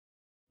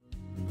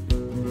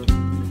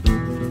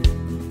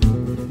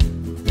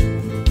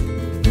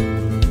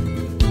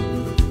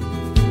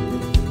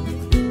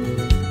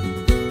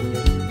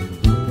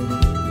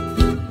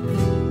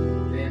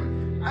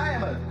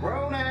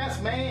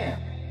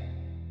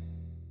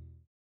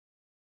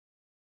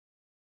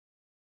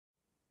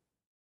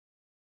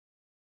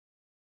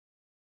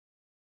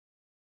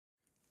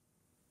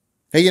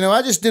Hey,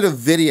 I just did a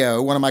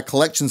video, one of my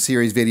collection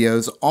series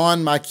videos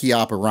on my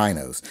Chiappa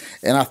rhinos.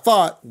 And I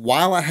thought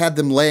while I had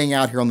them laying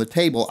out here on the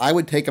table, I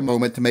would take a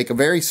moment to make a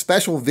very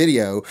special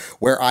video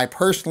where I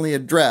personally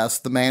address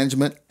the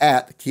management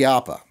at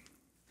Chiappa.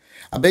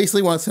 I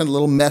basically want to send a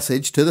little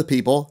message to the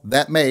people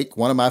that make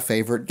one of my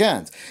favorite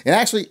guns. And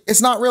actually, it's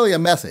not really a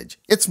message.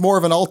 It's more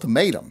of an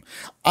ultimatum.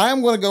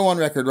 I'm going to go on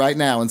record right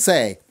now and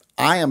say,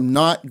 I am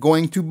not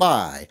going to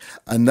buy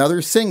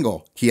another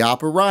single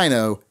Chiappa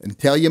rhino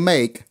until you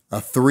make a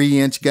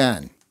 3-inch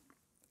gun.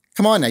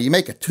 Come on now, you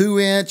make a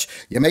 2-inch,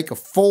 you make a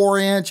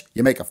 4-inch,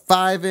 you make a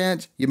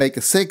 5-inch, you make a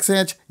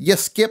 6-inch, you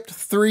skipped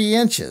 3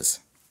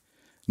 inches.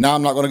 Now,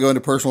 I'm not going to go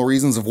into personal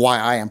reasons of why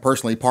I am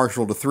personally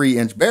partial to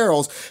 3-inch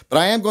barrels, but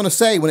I am going to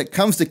say when it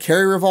comes to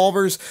carry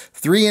revolvers,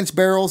 3-inch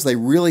barrels, they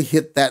really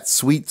hit that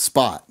sweet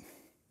spot.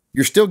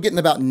 You're still getting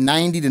about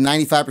 90 to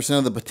 95%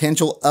 of the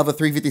potential of a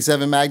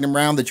 .357 Magnum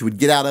round that you would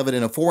get out of it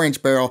in a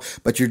 4-inch barrel,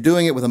 but you're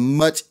doing it with a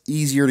much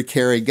easier to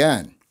carry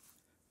gun.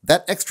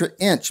 That extra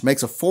inch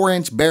makes a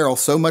 4-inch barrel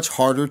so much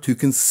harder to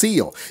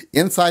conceal,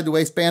 inside the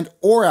waistband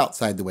or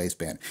outside the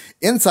waistband.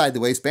 Inside the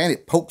waistband,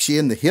 it pokes you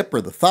in the hip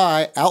or the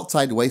thigh.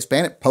 Outside the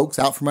waistband, it pokes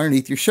out from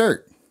underneath your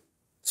shirt.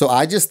 So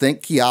I just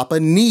think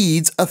Chiappa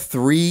needs a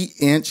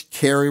 3-inch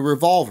carry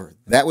revolver.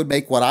 That would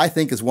make what I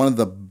think is one of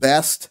the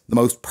best, the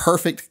most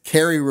perfect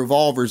carry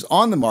revolvers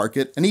on the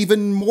market, an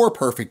even more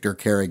perfecter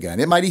carry gun.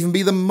 It might even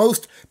be the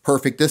most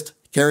perfectest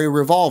carry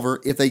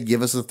revolver if they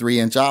give us a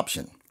 3-inch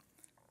option.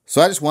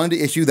 So I just wanted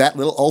to issue that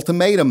little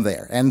ultimatum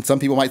there. And some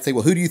people might say,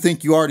 well, who do you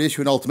think you are to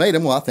issue an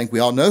ultimatum? Well, I think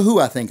we all know who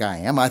I think I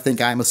am. I think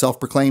I am a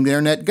self-proclaimed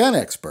internet gun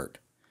expert.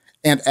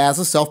 And as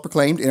a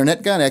self-proclaimed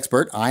internet gun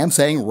expert, I am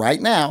saying right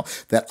now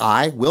that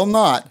I will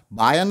not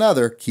buy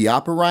another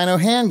Chiappa Rhino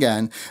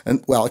handgun,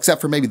 and, well,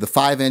 except for maybe the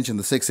 5-inch and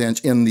the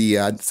 6-inch in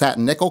the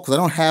satin nickel, because I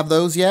don't have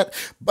those yet.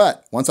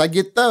 But once I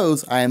get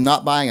those, I am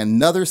not buying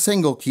another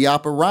single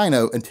Chiappa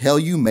Rhino until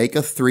you make a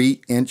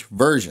 3-inch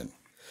version.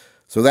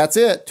 So that's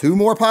it, 2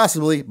 more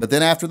possibly, but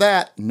then after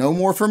that, no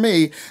more for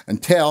me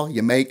until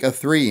you make a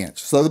 3-inch.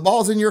 So the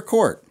ball's in your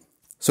court.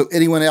 So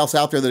anyone else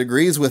out there that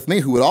agrees with me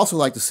who would also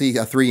like to see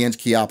a 3-inch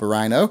Chiappa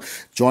Rhino,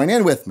 join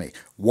in with me.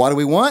 What do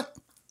we want?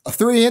 A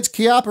 3-inch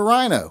Chiappa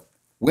Rhino.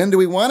 When do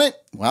we want it?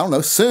 Well, I don't know,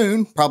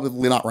 soon.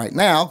 Probably not right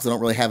now because I don't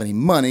really have any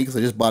money because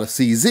I just bought a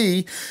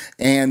CZ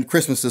and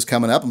Christmas is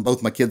coming up and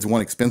both my kids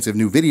want expensive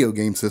new video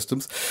game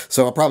systems.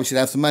 So I probably should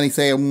have some money,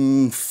 say,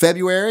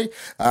 February.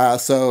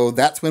 So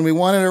that's when we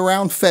want it,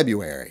 around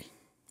February.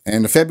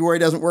 And if February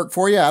doesn't work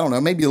for you, I don't know,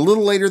 maybe a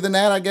little later than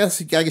that, I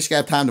guess. I guess you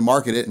got time to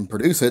market it and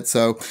produce it.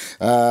 So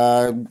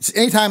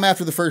anytime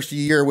after the first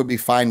year would be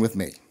fine with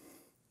me.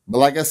 But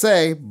like I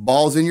say,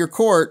 ball's in your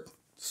court,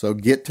 so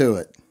get to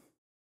it.